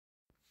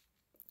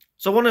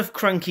So one of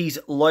Krankie's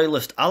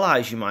loyalist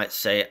allies, you might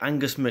say,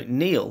 Angus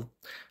Macneil,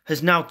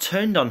 has now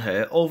turned on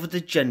her over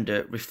the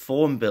gender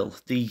reform bill,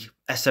 the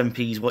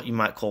SNP's what you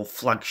might call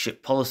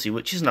flagship policy,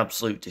 which is an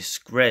absolute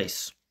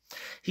disgrace.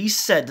 He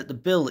said that the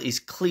bill is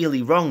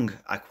clearly wrong,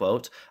 I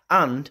quote,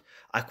 and,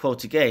 I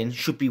quote again,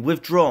 should be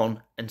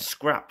withdrawn and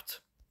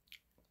scrapped.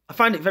 I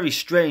find it very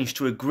strange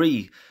to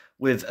agree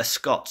with a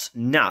Scots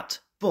Nat,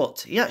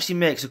 but he actually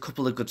makes a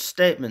couple of good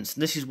statements,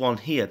 and this is one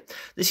here.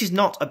 This is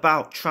not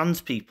about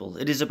trans people.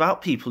 It is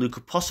about people who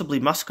could possibly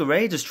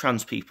masquerade as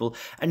trans people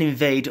and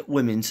invade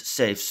women's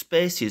safe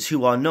spaces,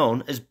 who are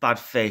known as bad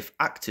faith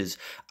actors.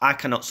 I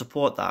cannot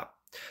support that.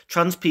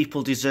 Trans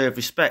people deserve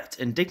respect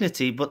and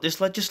dignity, but this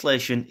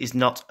legislation is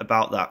not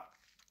about that.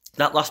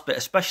 That last bit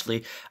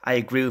especially, I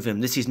agree with him.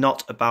 This is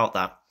not about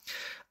that.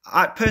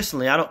 I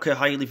don't care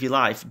how you live your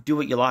life, do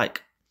what you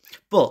like.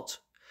 But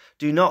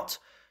do not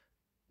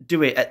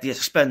do it at the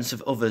expense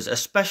of others,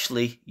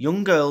 especially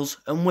young girls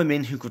and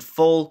women who could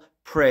fall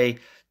prey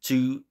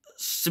to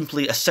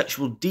simply a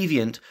sexual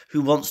deviant who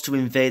wants to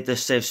invade their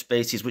safe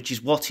spaces, which is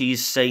what he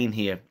is saying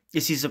here.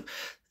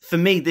 For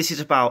me, this is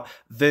about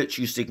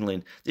virtue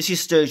signalling. This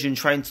is Sturgeon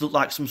trying to look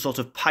like some sort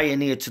of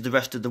pioneer to the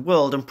rest of the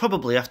world, and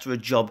probably after a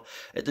job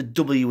at the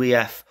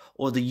WEF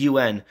or the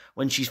UN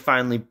when she's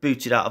finally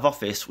booted out of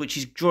office, which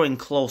is drawing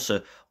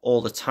closer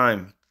all the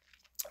time.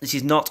 This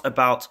is not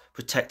about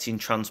protecting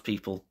trans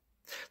people.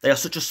 They are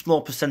such a small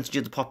percentage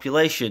of the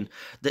population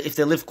that if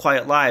they live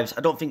quiet lives,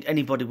 I don't think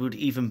anybody would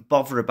even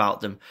bother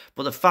about them.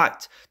 But the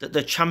fact that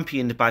they're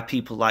championed by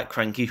people like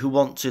Krankie who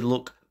want to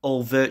look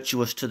all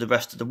virtuous to the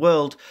rest of the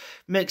world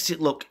makes it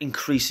look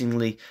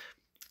increasingly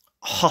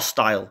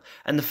hostile.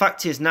 And the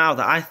fact is now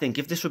that I think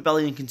if this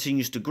rebellion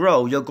continues to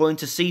grow, you're going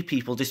to see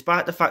people,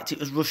 despite the fact it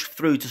was rushed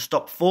through to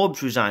stop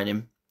Forbes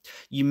resigning,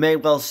 you may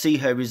well see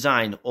her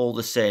resign all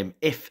the same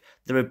if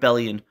the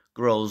rebellion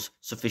grows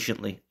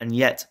sufficiently, and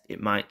yet it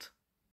might.